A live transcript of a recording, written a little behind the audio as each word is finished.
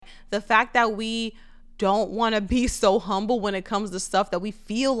The fact that we don't want to be so humble when it comes to stuff that we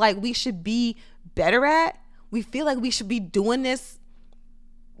feel like we should be better at. We feel like we should be doing this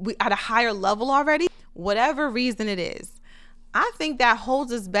at a higher level already. Whatever reason it is, I think that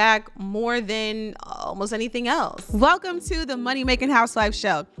holds us back more than almost anything else. Welcome to the Money Making Housewife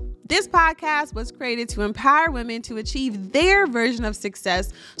Show. This podcast was created to empower women to achieve their version of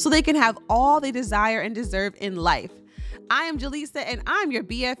success so they can have all they desire and deserve in life. I am Jaleesa, and I'm your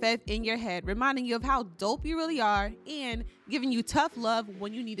BFF in your head, reminding you of how dope you really are and giving you tough love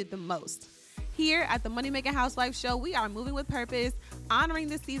when you need it the most. Here at the Money Making Housewife Show, we are moving with purpose, honoring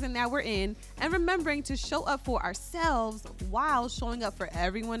the season that we're in, and remembering to show up for ourselves while showing up for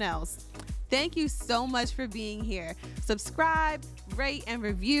everyone else. Thank you so much for being here. Subscribe, rate, and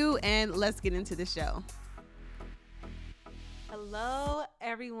review, and let's get into the show. Hello,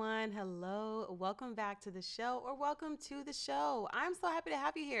 everyone. Hello. Welcome back to the show, or welcome to the show. I'm so happy to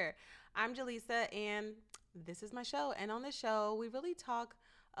have you here. I'm Jaleesa, and this is my show. And on this show, we really talk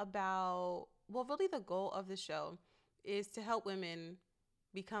about, really the goal of the show is to help women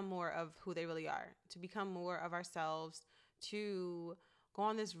become more of who they really are, to become more of ourselves, to go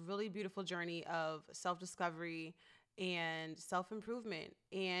on this really beautiful journey of self-discovery and self-improvement,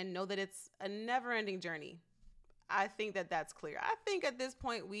 and know that it's a never-ending journey. I think that that's clear. I think at this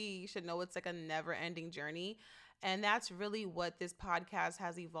point we should know it's like a never-ending journey, and that's really what this podcast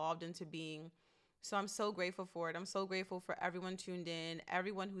has evolved into being. So I'm so grateful for it. I'm so grateful for everyone tuned in,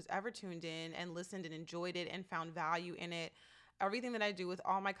 everyone who's ever tuned in and listened and enjoyed it and found value in it. Everything that I do with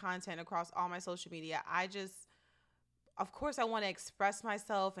all my content across all my social media, of course, I want to express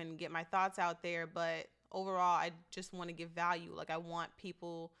myself and get my thoughts out there, but overall, I just want to give value. Like, I want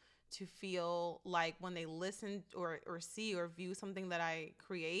people to feel like when they listen or see or view something that I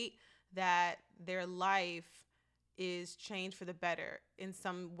create, that their life is changed for the better in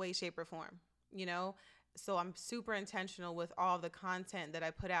some way, shape, or form, you know? So I'm super intentional with all the content that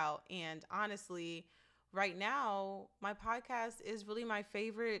I put out. And honestly, right now, my podcast is really my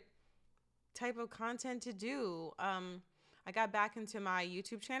favorite type of content to do. I got back into my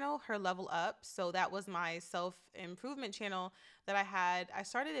YouTube channel, Her Level Up. So that was my self-improvement channel that I had. I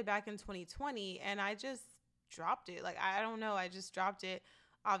started it back in 2020 and I just dropped it. Like, I don't know. I just dropped it.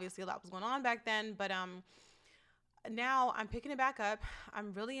 Obviously, a lot was going on back then, but now I'm picking it back up.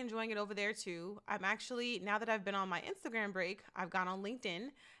 I'm really enjoying it over there too. I'm actually, now that I've been on my Instagram break, I've gone on LinkedIn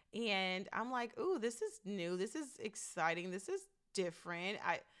and I'm like, ooh, this is new. This is exciting. This is different.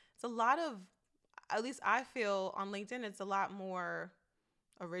 It's a lot of, at least I feel on LinkedIn, it's a lot more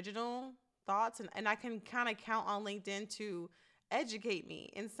original thoughts. And I can kind of count on LinkedIn to educate me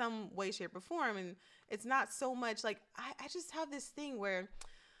in some way, shape, or form. And it's not so much like, I just have this thing where,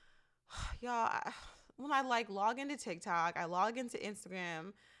 when I log into TikTok, I log into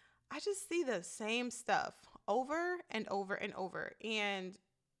Instagram, I just see the same stuff over and over and over. And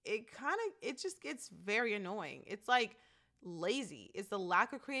it just gets very annoying. It's like lazy. It's the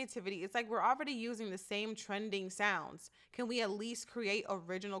lack of creativity. It's like we're already using the same trending sounds. Can we at least create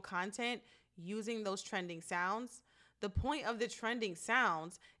original content using those trending sounds? The point of the trending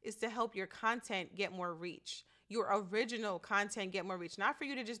sounds is to help your content get more reach. Your original content get more reach. Not for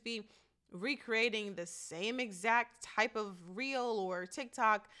you to just be recreating the same exact type of reel or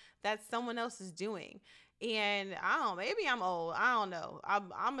TikTok that someone else is doing. And maybe I'm old. I don't know.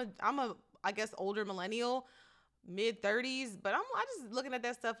 I'm a I guess older millennial, mid 30s, but I just looking at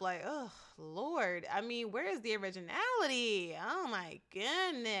that stuff like, oh Lord. I mean, where is the originality? Oh my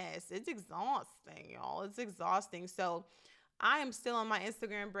goodness. It's exhausting, y'all. It's exhausting. So I am still on my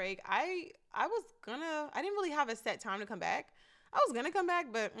Instagram break. I didn't really have a set time to come back. I was gonna come back,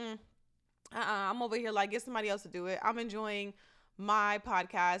 but I'm over here like, get somebody else to do it. I'm enjoying my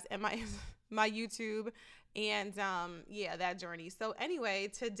podcast and my my YouTube and that journey. So anyway,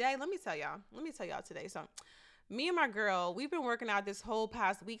 today, let me tell y'all today. So me and my girl, we've been working out this whole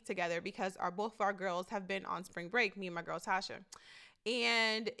past week together because both of our girls have been on spring break, me and my girl Tasha.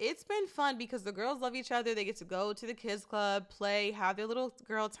 And it's been fun because the girls love each other. They get to go to the kids club, play, have their little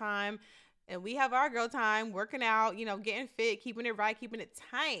girl time. And we have our girl time working out, getting fit, keeping it right, keeping it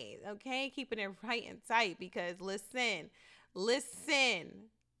tight, okay? Keeping it right and tight because listen,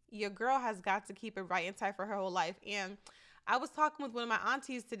 your girl has got to keep it right and tight for her whole life. And I was talking with one of my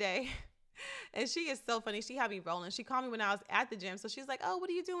aunties today and she is so funny. She had me rolling. She called me when I was at the gym. So she's like, oh, what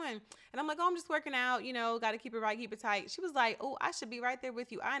are you doing? And I'm like, oh, I'm just working out, got to keep it right, keep it tight. She was like, oh, I should be right there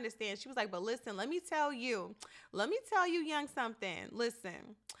with you. I understand. She was like, but listen, let me tell you, young something.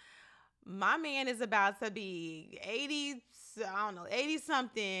 Listen. My man is about to be 80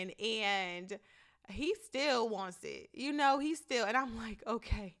 something, and he still wants it. He still, and I'm like,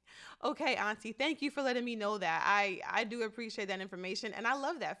 okay, okay, auntie, thank you for letting me know that. I do appreciate that information, and I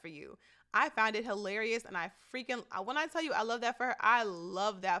love that for you. I find it hilarious, and I freaking, when I tell you I love that for her, I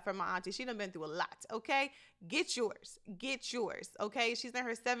love that for my auntie. She done been through a lot, okay? Get yours, okay? She's in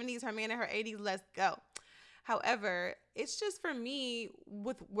her 70s, her man in her 80s, let's go. However, it's just for me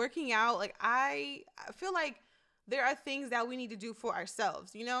with working out, like I feel like there are things that we need to do for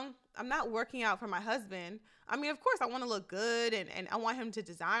ourselves, you know? I'm not working out for my husband. I mean, of course I want to look good and I want him to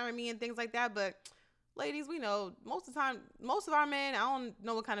desire me and things like that, but ladies, we know most of the time, most of our men, I don't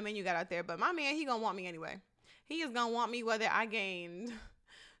know what kind of men you got out there, but my man, he gonna want me anyway. He is gonna want me whether I gain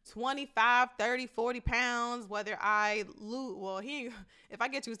 25, 30, 40 pounds, whether I lose. Well, if I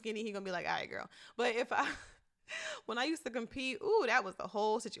get too skinny, he gonna be like, all right, girl. But if I, when I used to compete, ooh, that was the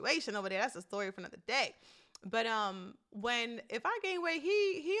whole situation over there. That's a story for another day. But if I gain weight,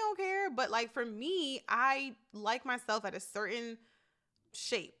 he don't care. But like for me, I like myself at a certain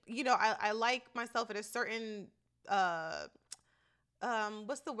shape. I like myself at a certain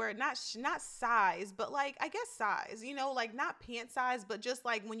what's the word, not size, but like I guess size, like not pant size, but just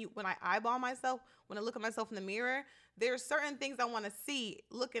like when I eyeball myself, when I look at myself in the mirror, there's certain things I want to see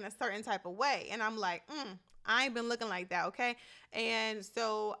look in a certain type of way, and I'm like, I ain't been looking like that, okay? And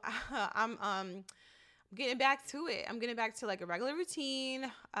so I'm getting back to it. I'm getting back to like a regular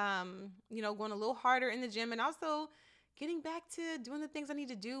routine, going a little harder in the gym, and also getting back to doing the things I need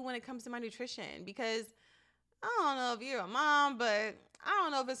to do when it comes to my nutrition, because I don't know if you're a mom, but I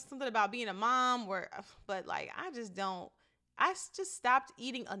don't know if it's something about being a mom but like, I just stopped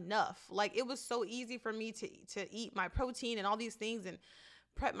eating enough. Like, it was so easy for me to eat my protein and all these things and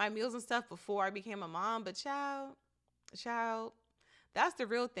prep my meals and stuff before I became a mom. But child, that's the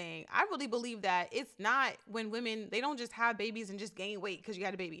real thing. I really believe that it's not when women, they don't just have babies and just gain weight because you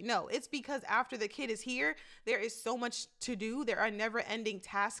had a baby. No, it's because after the kid is here, there is so much to do. There are never ending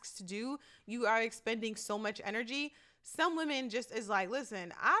tasks to do. You are expending so much energy. Some women just is like,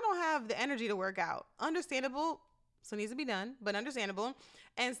 listen, I don't have the energy to work out. Understandable. So it needs to be done, but understandable.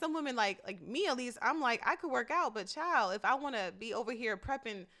 And some women like me, at least, I'm like, I could work out, but child, if I want to be over here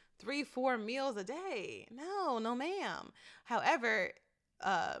prepping 3-4 meals a day, no ma'am. However,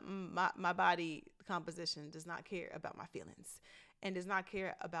 my body composition does not care about my feelings, and does not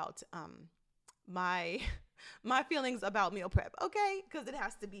care about my my feelings about meal prep, okay? Because it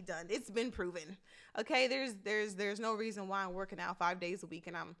has to be done. It's been proven, okay? There's no reason why I'm working out 5 days a week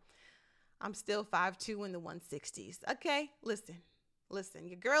and I'm still 5'2" in the 160s. Okay, listen,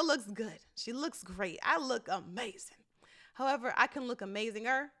 your girl looks good. She looks great. I look amazing. However, I can look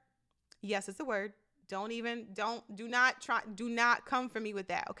amazinger. Yes, it's a word. Do not come for me with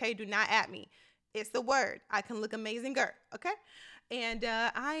that, okay? Do not at me. It's the word. I can look amazinger, okay? And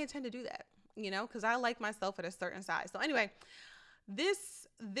I intend to do that, because I like myself at a certain size. So anyway, this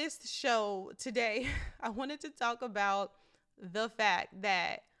show today, I wanted to talk about the fact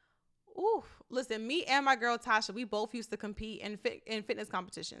that, listen, me and my girl Tasha, we both used to compete in fitness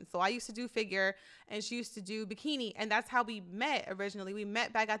competitions. So I used to do figure and she used to do bikini. And that's how we met originally. We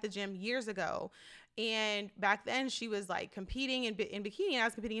met back at the gym years ago. And back then she was like competing in bikini and I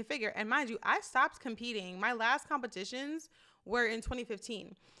was competing in figure. And mind you, I stopped competing. My last competitions were in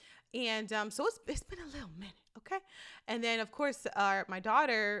 2015. And so it's been a little minute, okay? And then, of course, my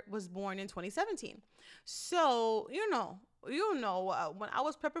daughter was born in 2017. So, when I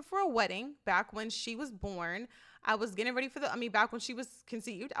was prepping for a wedding back when she was born, I was getting ready back when she was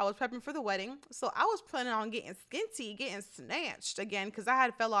conceived, I was prepping for the wedding. So I was planning on getting skinty, getting snatched again, because I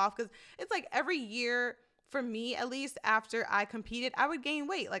had fell off. Because it's like every year, for me at least, after I competed, I would gain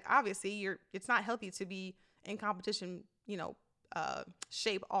weight. Like, obviously, it's not healthy to be in competition,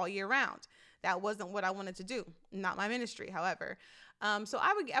 shape all year round. That wasn't what I wanted to do. Not my ministry, however. So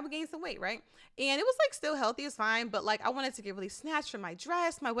I would gain some weight, right? And it was like still healthy, it's fine, but like I wanted to get really snatched from my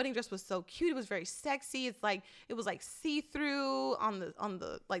dress. My wedding dress was so cute. It was very sexy. It was like see-through on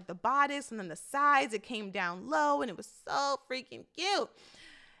the like the bodice, and then the sides, it came down low, and it was so freaking cute.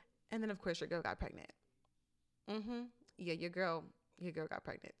 And then of course your girl got pregnant. Yeah, your girl got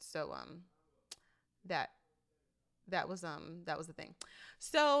pregnant. So that was the thing.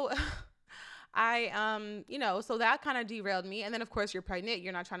 So so that kind of derailed me. And then of course you're pregnant,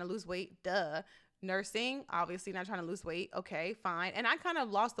 you're not trying to lose weight, duh. Nursing, obviously not trying to lose weight. Okay, fine. And I kind of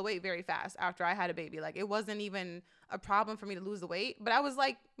lost the weight very fast after I had a baby. Like, it wasn't even a problem for me to lose the weight, but I was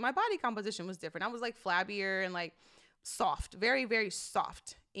like, my body composition was different. I was like flabbier and like soft, very, very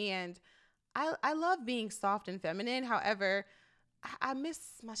soft. And I love being soft and feminine. However, I miss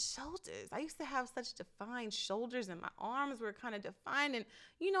my shoulders. I used to have such defined shoulders, and my arms were kind of defined, and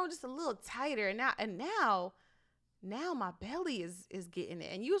just a little tighter. And now my belly is getting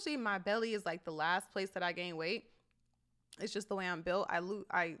it. And usually my belly is like the last place that I gain weight. It's just the way I'm built.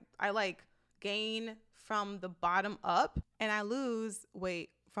 I like gain from the bottom up, and I lose weight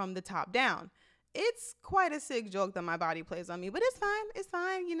from the top down. It's quite a sick joke that my body plays on me, but it's fine. It's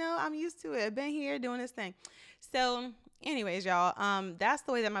fine. I'm used to it. I've been here doing this thing. So anyways, y'all, that's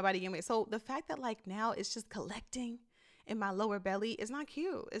the way that my body gained weight. So the fact that like now it's just collecting in my lower belly is not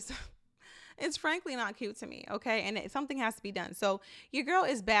cute. It's frankly not cute to me. Okay. And something has to be done. So your girl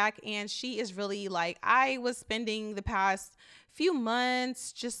is back, and she is really like, I was spending the past few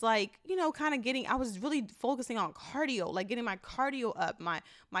months just like, kind of I was really focusing on cardio, like getting my cardio up, my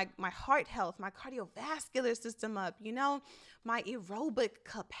heart health, my cardiovascular system up, my aerobic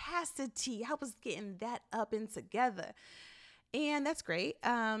capacity. I was getting that up and together. And that's great.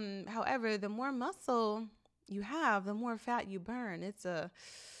 However, the more muscle you have, the more fat you burn. It's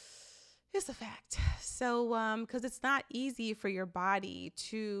a fact. So, because it's not easy for your body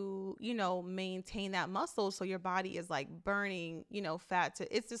to, maintain that muscle. So your body is like burning, fat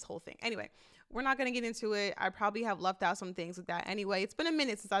it's this whole thing. Anyway, we're not going to get into it. I probably have left out some things with that. Anyway, it's been a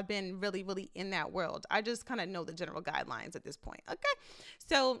minute since I've been really, really in that world. I just kind of know the general guidelines at this point. Okay.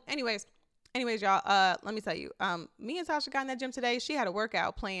 So anyways, y'all, let me tell you, me and Tasha got in that gym today. She had a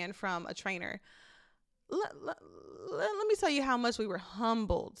workout plan from a trainer. Let me tell you how much we were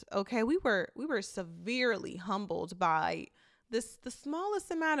humbled. Okay. We were severely humbled by the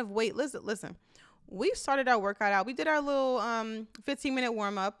smallest amount of weight. Listen, we started our workout out. We did our little 15-minute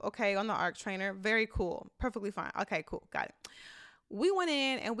warm up. Okay. On the Arc Trainer. Very cool. Perfectly fine. Okay, cool. Got it. We went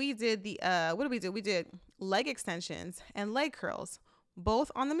in and we did what did we do? We did leg extensions and leg curls,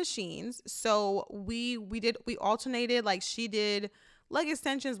 both on the machines. So we alternated, like she did leg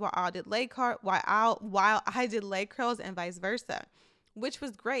extensions while I did while I did leg curls, and vice versa, which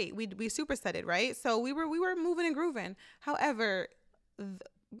was great. We supersetted, right? So we were moving and grooving. However,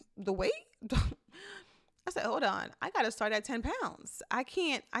 the weight, I said, hold on, I got to start at 10 pounds. I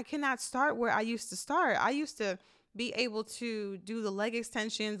cannot start where I used to start. I used to be able to do the leg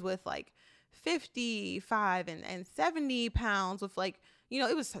extensions with like 55 and 70 pounds with like,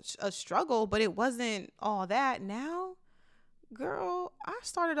 it was such a struggle, but it wasn't all that. Now, girl, I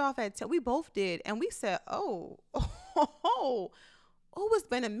started off at 10. We both did. And we said, it's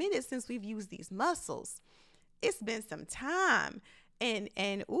been a minute since we've used these muscles. It's been some time. And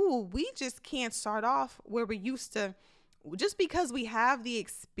we just can't start off where we used to. Just because we have the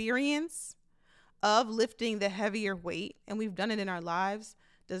experience of lifting the heavier weight and we've done it in our lives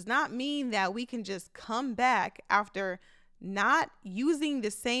does not mean that we can just come back after not using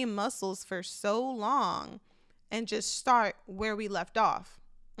the same muscles for so long and just start where we left off.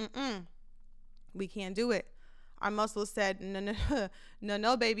 We can't do it. Our muscles said,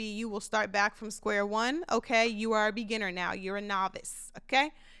 no, baby, you will start back from square one. Okay. You are a beginner now. You're a novice.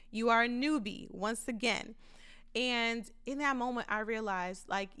 Okay. You are a newbie once again. And in that moment, I realized,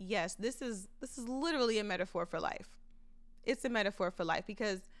 like, yes, this is literally a metaphor for life. It's a metaphor for life,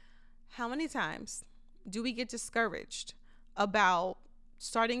 because how many times do we get discouraged about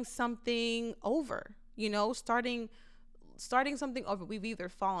starting something over? Starting something over. We've either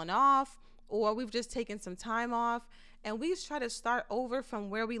fallen off or we've just taken some time off, and we try to start over from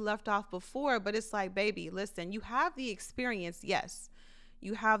where we left off before. But it's like, baby, listen, you have the experience. Yes.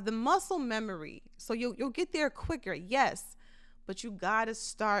 You have the muscle memory. So you'll get there quicker. Yes. But you got to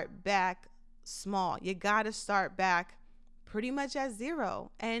start back small. You got to start back pretty much at zero.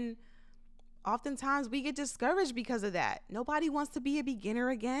 And oftentimes we get discouraged because of that. Nobody wants to be a beginner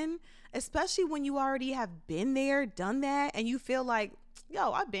again, especially when you already have been there, done that, and you feel like,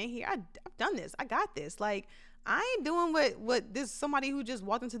 yo, I've been here. I've done this. I got this. Like, I ain't doing what this somebody who just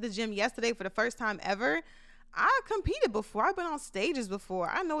walked into the gym yesterday for the first time ever. I competed before. I've been on stages before.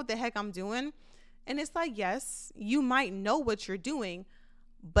 I know what the heck I'm doing. And it's like, yes, you might know what you're doing,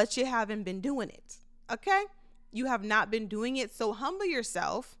 but you haven't been doing it. Okay? You have not been doing it. So humble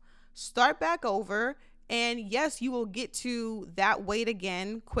yourself, start back over. And yes, you will get to that weight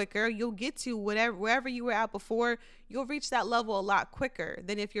again quicker. You'll get to wherever you were at before. You'll reach that level a lot quicker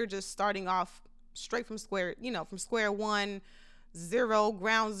than if you're just starting off straight from square one, zero,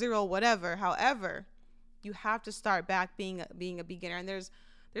 ground zero, whatever. However, you have to start back being a beginner. And there's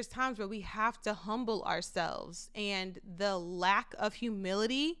times where we have to humble ourselves, and the lack of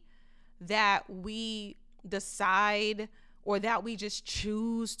humility that we decide or that we just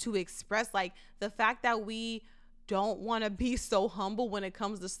choose to express, like the fact that we don't want to be so humble when it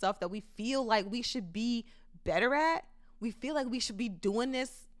comes to stuff that we feel like we should be better at. we feel like we should be doing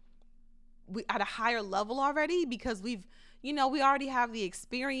this at a higher level already because we already have the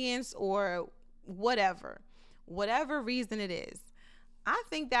experience or whatever reason it is. I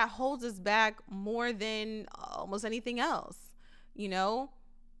think that holds us back more than almost anything else. You know,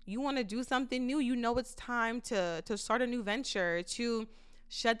 you want to do something new. It's time to start a new venture, to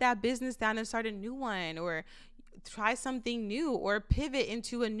shut that business down and start a new one, or try something new, or pivot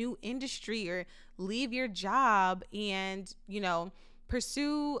into a new industry, or leave your job and,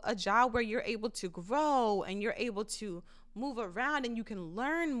 pursue a job where you're able to grow and you're able to move around and you can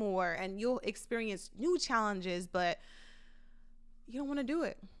learn more and you'll experience new challenges, but you don't want to do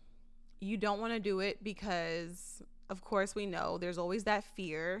it. You don't want to do it because, of course, we know there's always that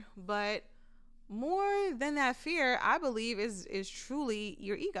fear, but more than that fear, I believe is truly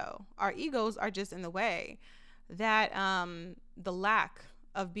your ego. Our egos are just in the way. That the lack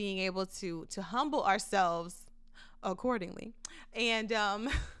of being able to humble ourselves accordingly. And I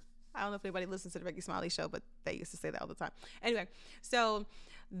don't know if anybody listens to the Ricky Smiley show, but they used to say that all the time. Anyway, so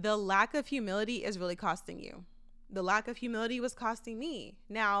the lack of humility is really costing you. The lack of humility was costing me.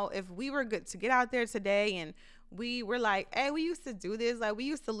 Now, if we were good to get out there today and we were like, hey, we used to do this, like we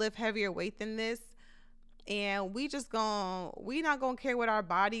used to lift heavier weight than this, and we not gonna care what our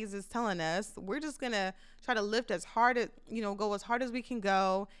bodies is telling us. We're just gonna try to lift as hard as, go as hard as we can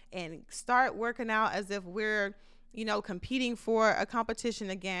go and start working out as if we're, competing for a competition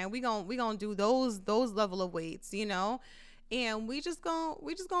again. We gonna do those level of weights, and we just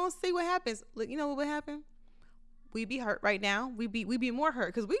gonna see what happens. You know what would happen? We be hurt right now. We be more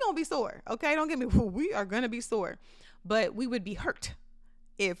hurt because we gonna be sore. Okay, don't get me wrong. We are gonna be sore, but we would be hurt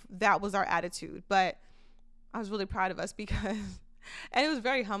if that was our attitude. But I was really proud of us because, and it was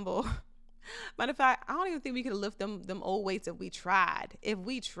very humble. Matter of fact, I don't even think we could lift them old weights if we tried. If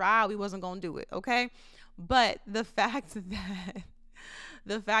we tried, we wasn't gonna do it. Okay, but the fact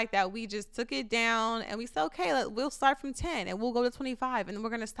that we just took it down and we said, okay, we'll start from 10 and we'll go to 25 and then we're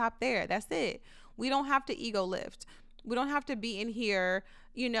gonna stop there. That's it. We don't have to ego lift. We don't have to be in here,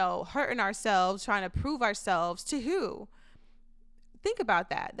 hurting ourselves, trying to prove ourselves to who? Think about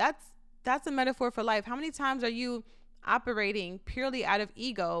that. That's a metaphor for life. How many times are you operating purely out of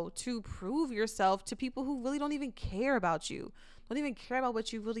ego to prove yourself to people who really don't even care about you, don't even care about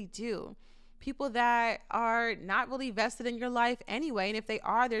what you really do? People that are not really vested in your life anyway. And if they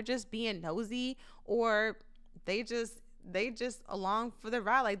are, they're just being nosy, or they just along for the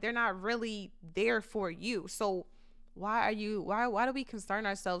ride. Like they're not really there for you. So why do we concern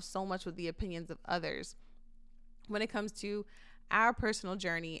ourselves so much with the opinions of others when it comes to our personal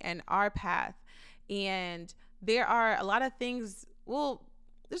journey and our path? And there are a lot of things,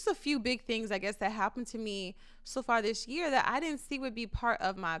 there's a few big things, I guess, that happened to me so far this year that I didn't see would be part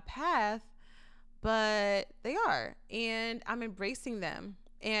of my path, but they are, and I'm embracing them.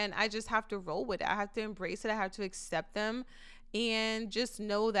 And I just have to roll with it. I have to embrace it. I have to accept them and just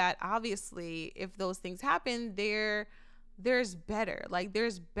know that obviously if those things happen, there's better. Like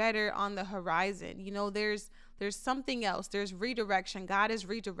there's better on the horizon. There's something else. There's redirection. God is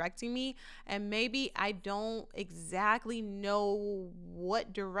redirecting me. And maybe I don't exactly know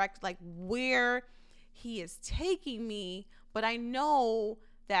where he is taking me, but I know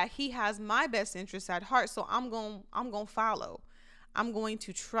that he has my best interests at heart. So I'm going to follow. I'm going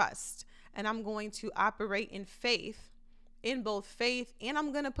to trust, and I'm going to operate in faith, in both faith, and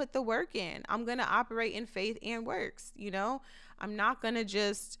I'm going to put the work in. I'm going to operate in faith and works. I'm not going to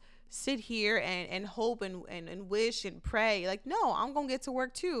just sit here and hope and wish and pray. Like, no, I'm going to get to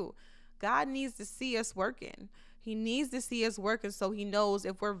work too. God needs to see us working. He needs to see us working so he knows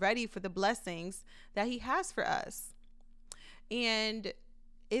if we're ready for the blessings that he has for us. And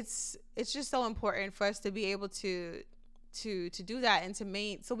it's just so important for us to be able to do that and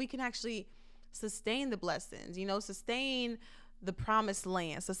so we can actually sustain the blessings, sustain the promised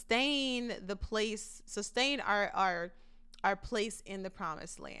land, sustain the place, sustain our place in the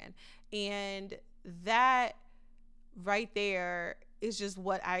promised land. And that right there is just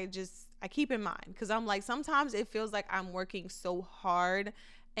what I keep in mind, because I'm like, sometimes it feels like I'm working so hard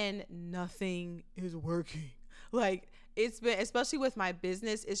and nothing is working. Like, it's been, especially with my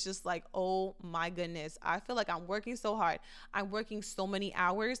business, it's just like, oh my goodness, I feel like I'm working so hard. I'm working so many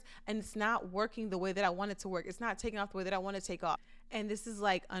hours and it's not working the way that I want it to work. It's not taking off the way that I want to take off. And this is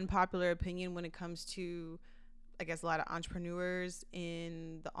like unpopular opinion when it comes to, I guess, a lot of entrepreneurs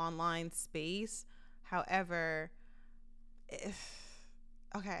in the online space. However,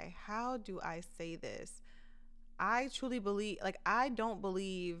 how do I say this? I truly believe, I don't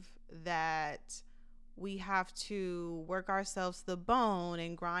believe that we have to work ourselves to the bone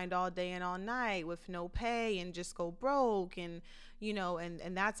and grind all day and all night with no pay and just go broke, and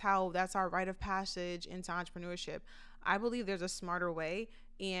and that's our rite of passage into entrepreneurship. I believe there's a smarter way,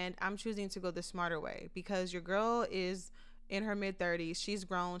 and I'm choosing to go the smarter way because your girl is in her mid 30s. She's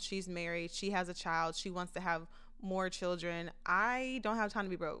grown, she's married, she has a child, she wants to have more children. I don't have time to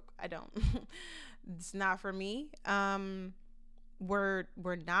be broke. I don't. It's not for me. We're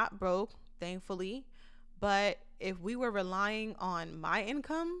not broke, thankfully, but if we were relying on my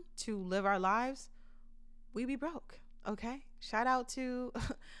income to live our lives, we'd be broke. Okay? Shout out to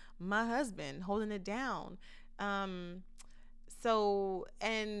my husband holding it down. Um so,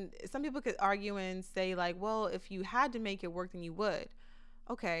 and some people could argue and say like, well, if you had to make it work, then you would.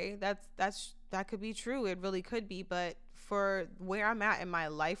 Okay, that could be true. It really could be, but for where I'm at in my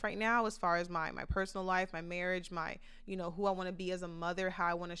life right now, as far as my personal life, my marriage, my who I want to be as a mother, how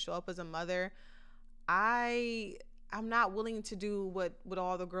I want to show up as a mother, I I'm not willing to do what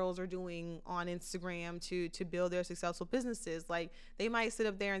all the girls are doing on Instagram to build their successful businesses. Like, they might sit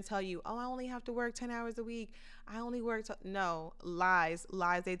up there and tell you, "Oh, I only have to work 10 hours a week. I only work no, lies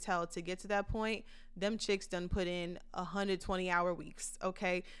they tell to get to that point. Them chicks done put in 120-hour weeks,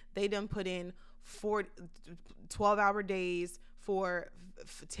 okay? They done put in 12-hour days for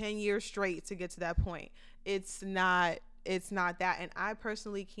 10 years straight to get to that point. It's not that, and I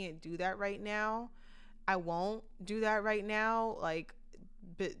personally can't do that right now. I won't do that right now. Like,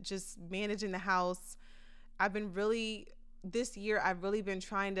 but just managing the house, this year I've really been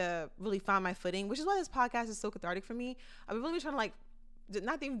trying to really find my footing, which is why this podcast is so cathartic for me. I've really been trying to, like,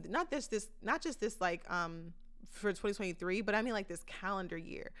 not just this like for 2023, but I mean like this calendar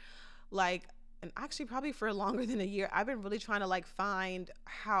year. Like, and actually probably for longer than a year, I've been really trying to like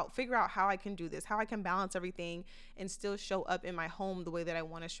figure out how I can do this, how I can balance everything and still show up in my home the way that I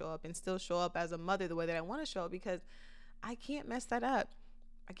want to show up, and still show up as a mother the way that I want to show up, because I can't mess that up.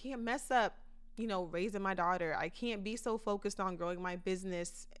 I can't mess up, raising my daughter. I can't be so focused on growing my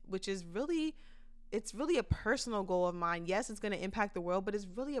business, which is really, it's really a personal goal of mine. Yes, it's going to impact the world, but it's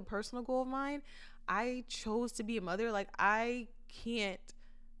really a personal goal of mine. I chose to be a mother. Like, I can't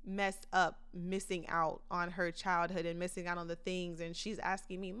mess up missing out on her childhood and missing out on the things, and she's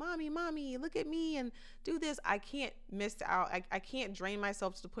asking me, mommy, look at me and do this. I can't miss out. I can't drain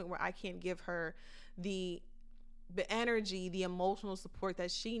myself to the point where I can't give her the energy, the emotional support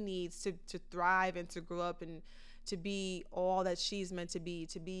that she needs to thrive and to grow up and to be all that she's meant to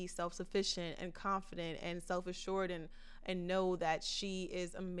be self-sufficient and confident and self-assured, and know that she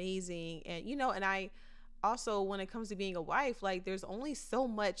is amazing. And and I also, when it comes to being a wife, like, there's only so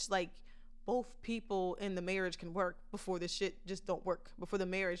much, like, both people in the marriage can work before the shit just don't work, before the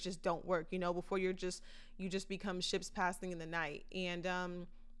marriage just don't work, before you just become ships passing in the night. And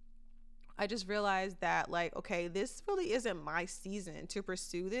I just realized that, like, okay, this really isn't my season to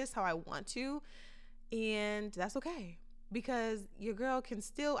pursue this how I want to, and that's okay, because your girl I can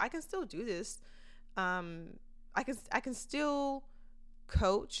still do this. I can still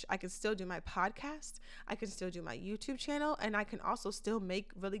coach, I can still do my podcast, I can still do my YouTube channel, and I can also still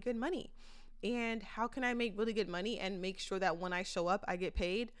make really good money. And how can I make really good money and make sure that when I show up I get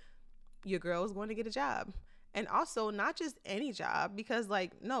paid? Your girl is going to get a job. And also, not just any job, because,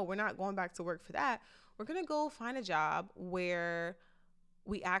 like, no, we're not going back to work for that. We're going to go find a job where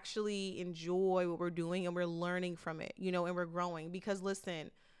we actually enjoy what we're doing and we're learning from it, and we're growing. Because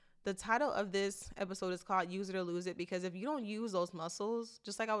listen, the title of this episode is called Use It or Lose It, because if you don't use those muscles,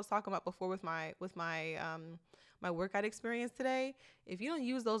 just like I was talking about before with my workout experience today, if you don't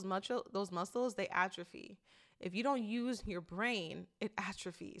use those muscles, they atrophy. If you don't use your brain, it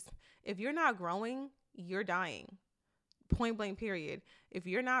atrophies. If you're not growing, you're dying. Point blank, period. If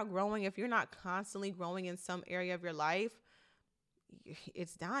you're not growing, if you're not constantly growing in some area of your life,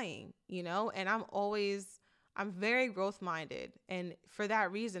 it's dying, and I'm very growth minded. And for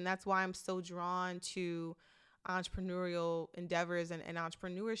that reason, that's why I'm so drawn to entrepreneurial endeavors and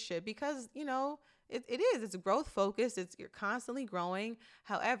entrepreneurship, because, it's growth focused. You're constantly growing.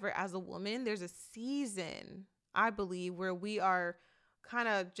 However, as a woman, there's a season, I believe, where we are kind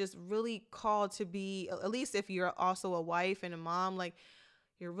of just really called to be, at least if you're also a wife and a mom, like,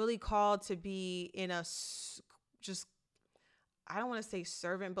 you're really called to be in a just, I don't want to say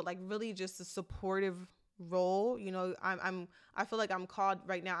servant, but like really just a supportive role. I feel like I'm called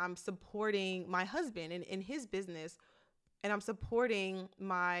right now. I'm supporting my husband in his business, and I'm supporting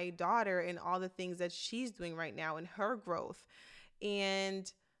my daughter in all the things that she's doing right now in her growth.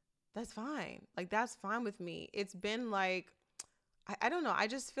 And that's fine. Like, that's fine with me. It's been like, I don't know. I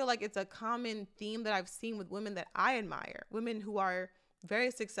just feel like it's a common theme that I've seen with women that I admire, women who are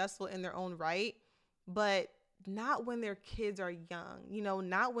very successful in their own right. but not when their kids are young,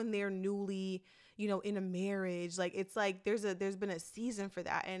 not when they're newly, in a marriage. Like, it's like there's been a season for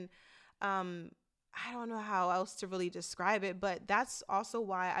that. And I don't know how else to really describe it, but that's also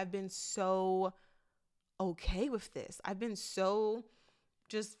why I've been so okay with this. I've been so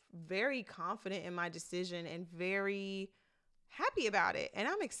just very confident in my decision and very happy about it. And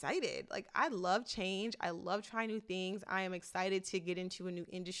I'm excited. Like, I love change. I love trying new things. I am excited to get into a new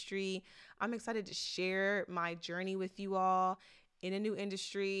industry. I'm excited to share my journey with you all in a new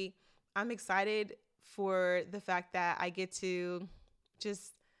industry. I'm excited for the fact that I get to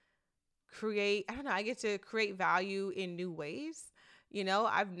just I get to create value in new ways.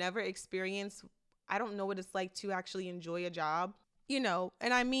 I've never experienced, I don't know what it's like to actually enjoy a job, and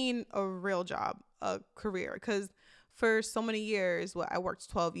I mean a real job, a career, because for so many years, I worked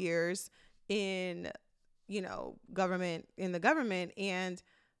 12 years in, in the government, and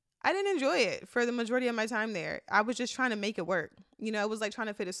I didn't enjoy it for the majority of my time there. I was just trying to make it work. It was like trying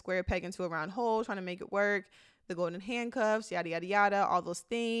to fit a square peg into a round hole, trying to make it work, the golden handcuffs, yada, yada, yada, all those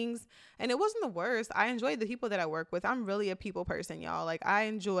things. And it wasn't the worst. I enjoyed the people that I work with. I'm really a people person, y'all. Like, I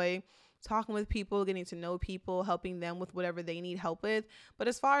enjoy talking with people, getting to know people, helping them with whatever they need help with. But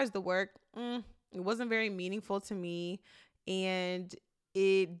as far as the work, it wasn't very meaningful to me, and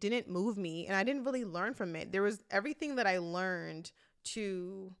it didn't move me, and I didn't really learn from it. There was everything that I learned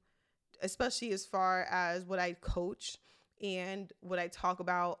especially as far as what I coach and what I talk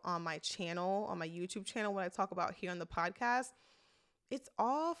about on my channel, on my YouTube channel, what I talk about here on the podcast. It's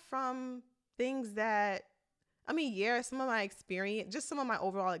all from things that, some of my experience, just some of my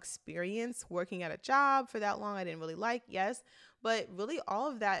overall experience working at a job for that long I didn't really like, yes. But really all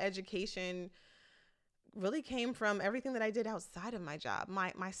of that education really came from everything that I did outside of my job,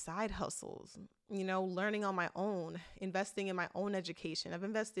 my side hustles, learning on my own, investing in my own education. I've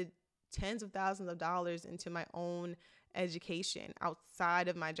invested tens of thousands of dollars into my own education outside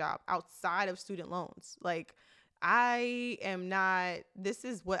of my job, outside of student loans. Like, this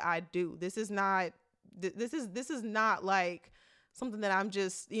is what I do. This is not like something that I'm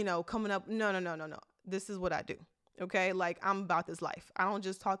just, coming up. No. This is what I do. Okay. Like, I'm about this life. I don't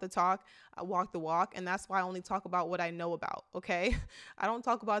just talk the talk, I walk the walk. And that's why I only talk about what I know about. Okay. I don't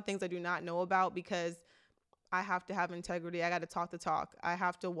talk about things I do not know about, because I have to have integrity. I got to talk the talk. I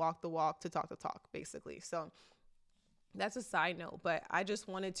have to walk the walk to talk the talk, basically. So that's a side note, but I just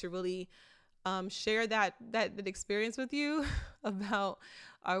wanted to really share that experience with you about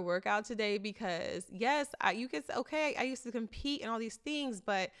our workout today, because yes, you could say, okay, I used to compete and all these things,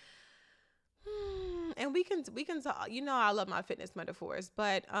 but and we can talk, I love my fitness metaphors,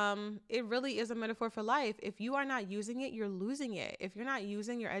 but it really is a metaphor for life. If you are not using it, you're losing it. If you're not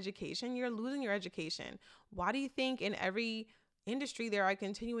using your education, you're losing your education. Why do you think in every industry there are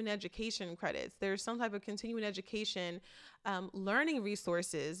continuing education credits? There's some type of continuing education learning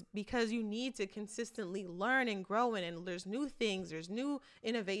resources, because you need to consistently learn and grow and there's new things, there's new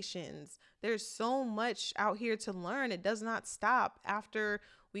innovations. There's so much out here to learn. It does not stop after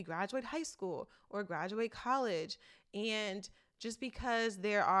we graduate high school or graduate college. And just because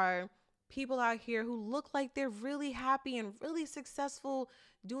there are people out here who look like they're really happy and really successful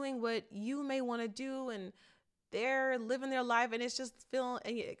doing what you may want to do, and they're living their life, and it's just and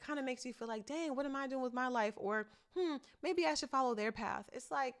it kind of makes you feel like, dang, what am I doing with my life? Or, maybe I should follow their path.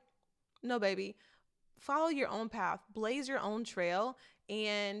 It's like, no, baby, follow your own path, blaze your own trail,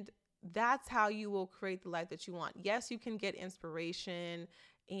 and that's how you will create the life that you want. Yes, you can get inspiration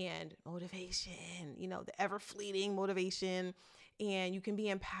and motivation, the ever fleeting motivation, and you can be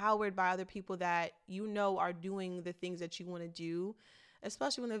empowered by other people that are doing the things that you want to do,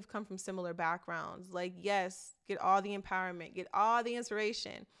 especially when they've come from similar backgrounds. Like, yes, get all the empowerment, get all the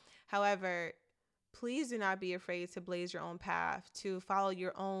inspiration. However, please do not be afraid to blaze your own path, to follow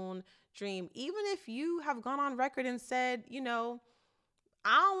your own dream. Even if you have gone on record and said, I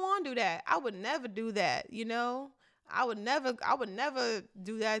don't want to do that. I would never do that. I would never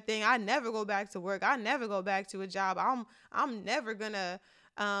do that thing. I never go back to work. I never go back to a job. I'm never gonna,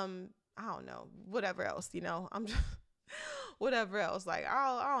 I don't know, whatever else, I'm just, whatever else. Like,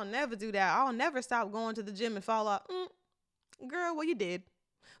 I'll never do that. I'll never stop going to the gym and fall off. Girl, well, you did.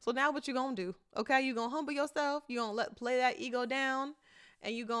 So now what you gonna do? Okay, you gonna humble yourself. You gonna play that ego down,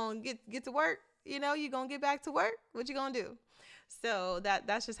 and you gonna get to work. You gonna get back to work. What you gonna do? So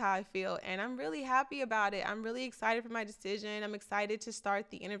that's just how I feel. And I'm really happy about it. I'm really excited for my decision. I'm excited to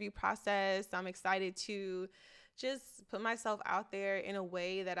start the interview process. I'm excited to just put myself out there in a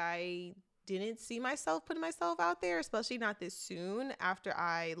way that I didn't see myself putting myself out there, especially not this soon after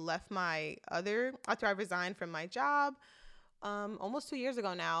I resigned from my job. almost 2 years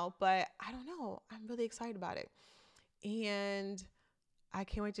ago now, but I don't know. I'm really excited about it. And I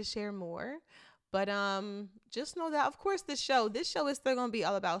can't wait to share more. But just know that, of course, this show is still going to be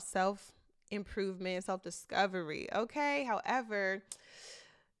all about self-improvement, self-discovery, okay? However,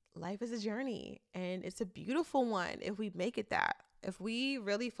 life is a journey, and it's a beautiful one if we make it that. If we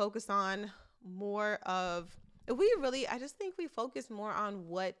really focus on more of, I just think we focus more on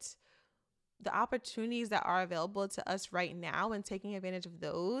what the opportunities that are available to us right now and taking advantage of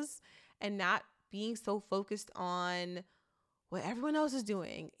those, and not being so focused on what everyone else is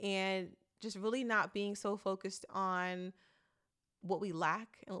doing, and just really not being so focused on what we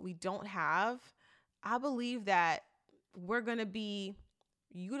lack and what we don't have. I believe that we're going to be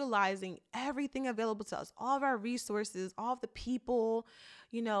utilizing everything available to us, all of our resources, all of the people,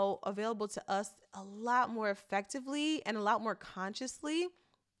 available to us a lot more effectively and a lot more consciously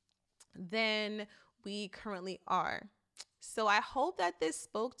than we currently are. So I hope that this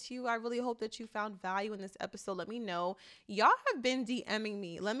spoke to you. I really hope that you found value in this episode. Let me know. Y'all have been DMing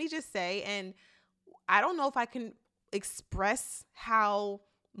me, let me just say, and I don't know if I can express how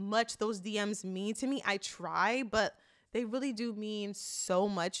much those DMs mean to me. I try, but they really do mean so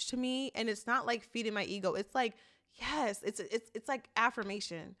much to me. And it's not like feeding my ego. It's like, yes, it's like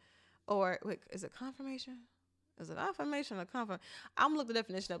affirmation. Or wait, is it confirmation? Is it affirmation or confirmation? I'm gonna look the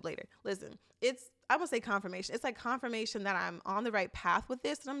definition up later. Listen, I'm gonna say confirmation. It's like confirmation that I'm on the right path with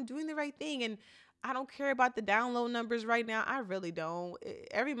this and I'm doing the right thing. And I don't care about the download numbers right now. I really don't.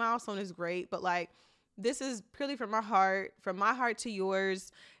 Every milestone is great, but like, this is purely from my heart to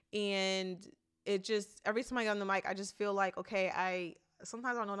yours. And it just, every time I get on the mic, I just feel like, okay,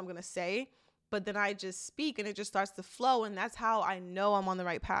 sometimes I don't know what I'm gonna say, but then I just speak and it just starts to flow. And that's how I know I'm on the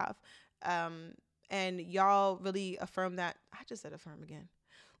right path. And y'all really affirm that. I just said affirm again.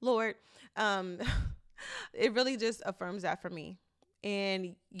 Lord, it really just affirms that for me.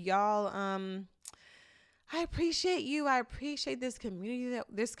 And y'all, I appreciate you. I appreciate this community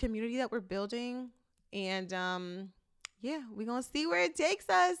that we're building. And yeah, we're going to see where it takes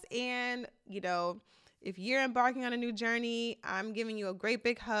us. And, if you're embarking on a new journey, I'm giving you a great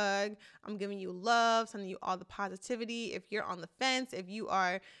big hug. I'm giving you love, sending you all the positivity. If you're on the fence, if you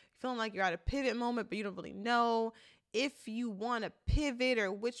are feeling like you're at a pivot moment, but you don't really know if you want to pivot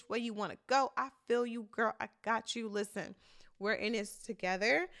or which way you want to go, I feel you, girl. I got you. Listen, we're in this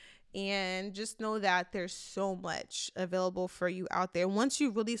together. And just know that there's so much available for you out there. Once you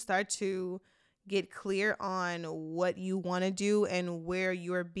really start to get clear on what you want to do and where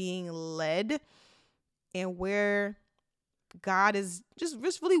you're being led and where God is just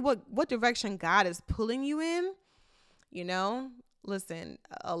really what direction God is pulling you in, listen,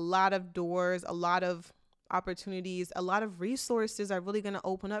 a lot of doors, a lot of opportunities, a lot of resources are really going to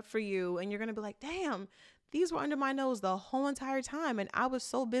open up for you. And you're going to be like, damn, these were under my nose the whole entire time. And I was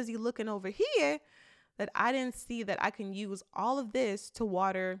so busy looking over here that I didn't see that I can use all of this to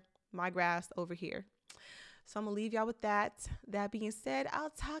water my grass over here. So I'm going to leave y'all with that. That being said, I'll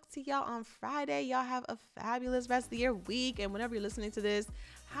talk to y'all on Friday. Y'all have a fabulous rest of your week. And whenever you're listening to this,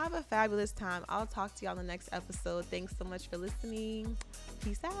 have a fabulous time. I'll talk to y'all in the next episode. Thanks so much for listening.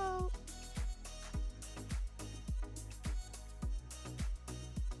 Peace out.